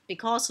係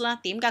because 啦。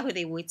點解佢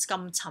哋會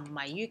咁沉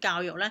迷於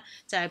教育咧？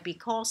就係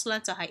because 咧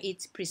就係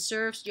it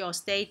preserves your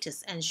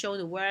status and show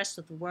the rest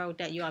of the world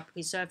that you are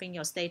preserving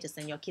your status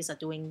and your kids are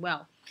doing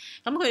well。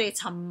咁佢哋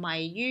沉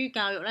迷於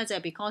教育咧就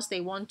係 because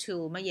they want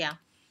to 乜嘢啊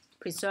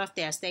 ？preserve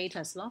their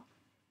status 咯。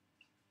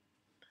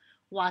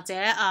或者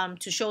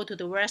to show to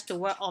the rest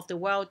of the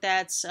world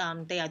that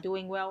they are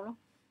doing well 咯，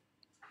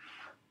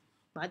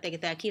或者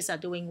their kids are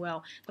doing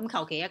well， 咁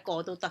求其一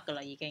個都得㗎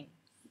啦已經。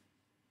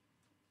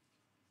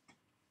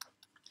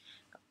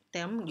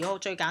咁如果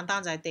最簡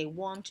單就係 they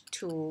want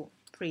to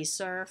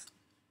preserve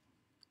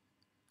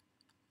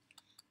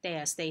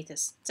their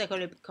status， 即係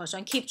佢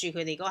想 keep 住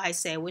佢哋嗰個喺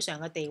社會上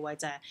嘅地位，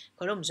就係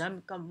佢都唔想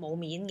咁冇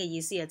面嘅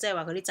意思啊，即係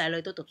話佢啲仔女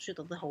都讀書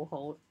讀得好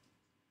好。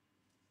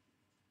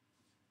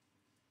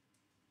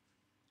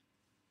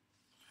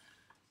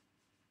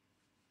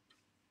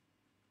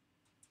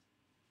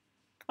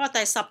好啦，第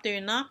10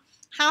段啦。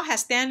How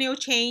has Daniel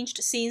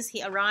changed since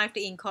he arrived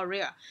in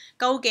Korea？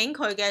 究竟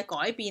佢嘅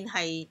改變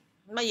係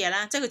乜嘢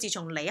咧？即係佢自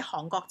從嚟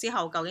韓國之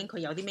後，究竟佢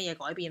有啲乜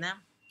嘢改變咧？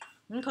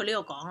咁佢呢度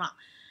講啦，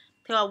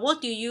佢話 Why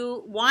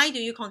do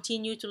you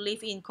continue to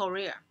live in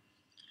Korea？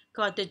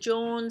 佢話 The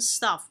John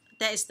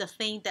stuff，that is the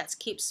thing that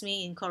keeps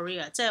me in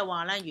Korea。即係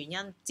話咧原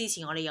因，之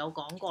前我哋有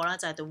講過啦，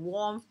就係 the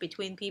warmth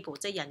between people，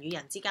 即係人與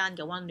人之間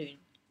嘅溫暖。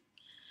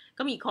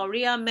咁而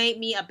Korea made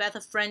me a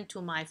better friend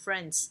to my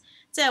friends，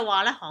 即係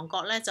話咧韓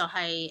國咧就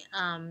係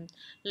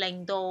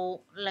令到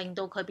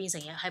佢變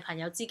成係朋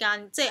友之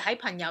間，即係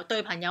喺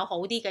對朋友好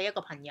啲嘅一個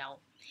朋友。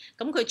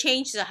咁佢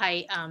change 就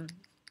係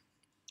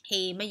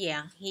he 乜嘢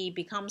啊 ？He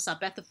becomes a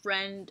better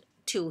friend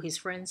to his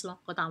friends 咯。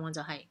個答案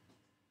就係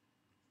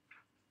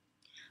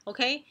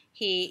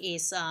OK，he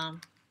is a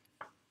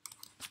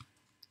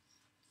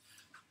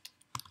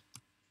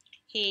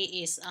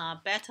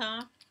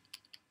better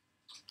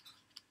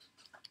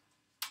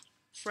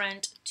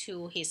friend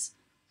to his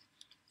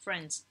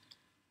friends，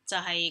 就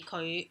係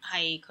佢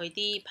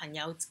啲朋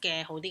友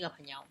嘅好啲嘅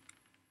朋友。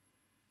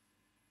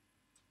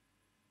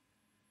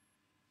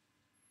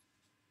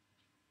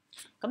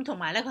咁同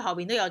埋咧，佢後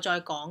邊都有再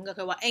講嘅。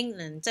佢話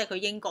England 即係佢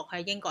英國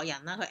係英國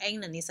人啦。佢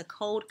England is a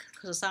cold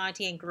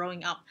society and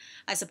growing up,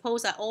 I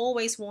suppose I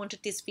always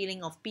wanted this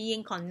feeling of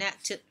being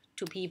connected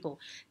to people。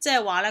即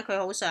係話咧，佢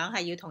好想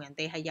係要同人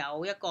哋係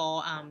有一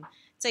個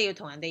即係要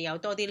同人哋有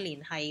多啲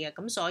聯繫嘅。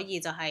咁所以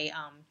就係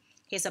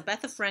he's a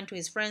better friend to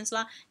his friends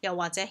啦，又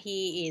或者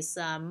he is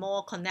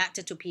more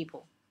connected to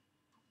people。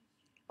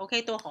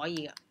OK 都可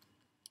以嘅。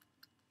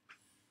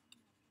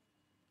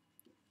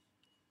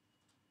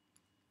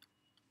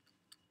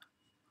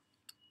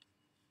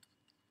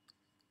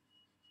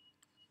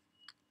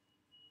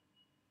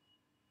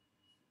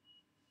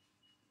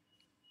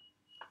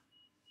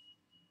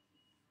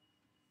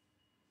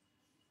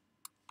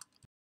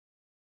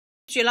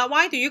住啦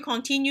 ，Why do you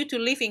continue to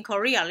live in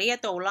Korea 呢一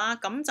度啦？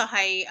咁就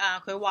係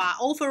佢話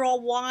overall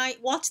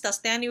what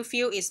does Daniel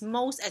feel is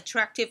most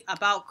attractive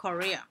about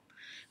Korea？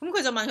 咁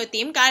佢就問佢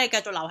點解你繼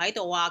續留喺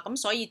度啊？咁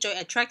所以最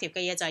attractive 嘅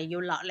嘢就係要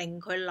令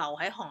佢留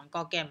喺韓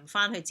國嘅，唔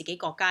翻去自己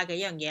國家嘅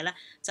一樣嘢咧，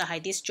就係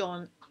this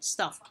John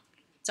stuff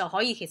就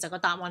可以。其實個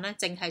答案咧，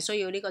淨係需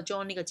要呢個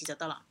John 呢個字就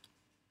得啦，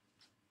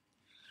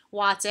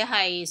或者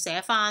係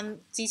寫翻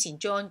之前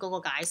John 嗰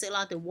個解釋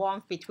啦 ，the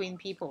warmth between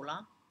people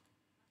啦。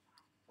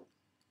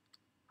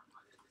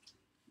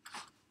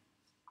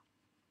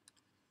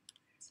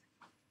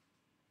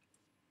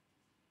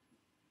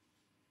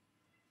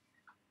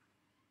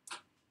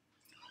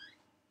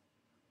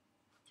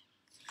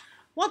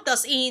What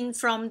does in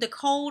from the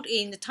cold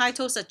in the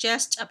title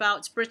suggest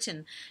about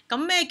Britain？ 咁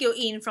咩叫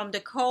in from the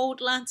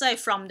cold 啦？即係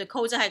from the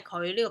cold， 即係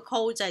佢呢個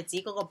cold 就係指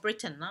嗰個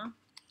Britain 啦，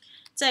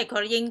即係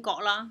佢英國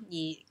啦。而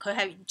佢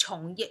係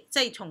從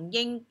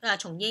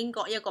英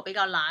國一個比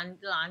較冷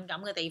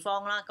感嘅地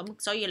方啦。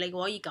咁所以你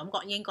可以感覺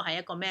英國係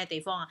一個咩地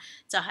方啊？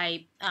就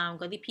係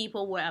嗰啲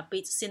people were a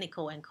bit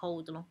cynical and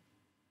cold 咯。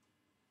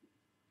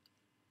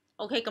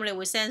OK， 咁你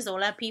會 sense 到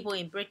咧 people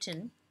in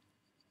Britain。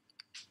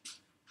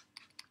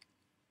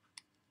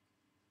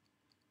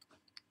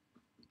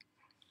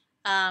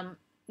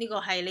呢個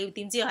係你要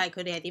點知道係佢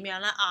哋係點樣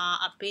咧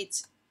？a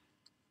bit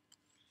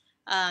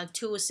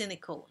too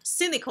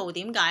cynical。cynical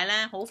點解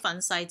咧？好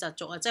憤世嫉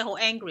俗啊，即係好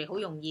angry， 好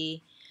容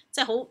易，即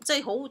係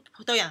好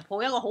對人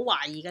抱一個好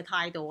懷疑嘅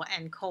態度啊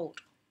 ，and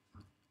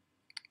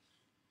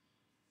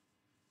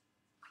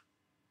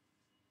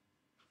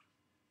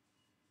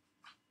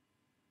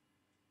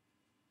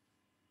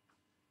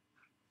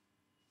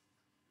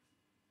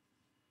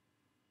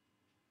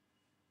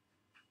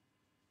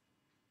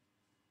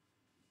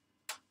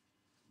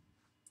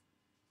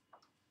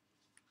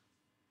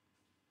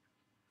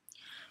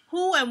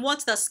and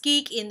what does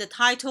geek in the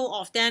title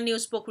of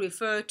Daniel's book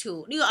refer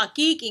to？ 呢個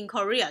geek in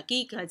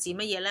Korea，geek 係指乜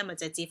嘢咧？咪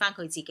就係指翻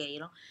佢自己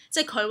咯。即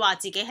係佢話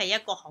自己係一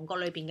個韓國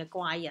裏邊嘅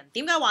怪人。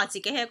點解話自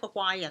己係一個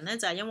怪人咧？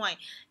就係因為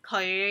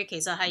佢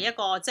其實係一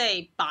個即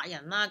係白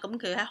人啦。咁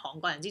佢喺韓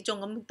國人之中，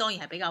咁當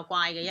然係比較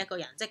怪嘅一個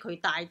人。即係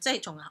佢即係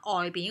從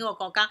外邊一個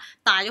國家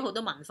帶咗好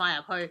多文化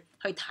入去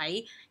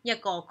睇一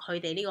個佢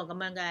哋呢個咁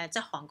樣嘅即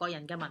係韓國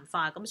人嘅文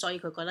化。咁所以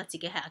佢覺得自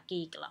己係阿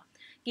geek 啦。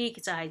geek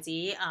就係指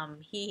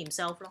he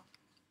himself 咯。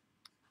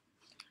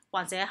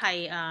或者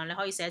係你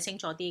可以寫清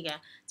楚啲嘅，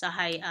就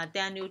係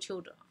Daniel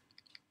Tudor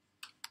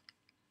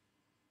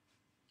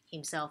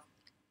himself。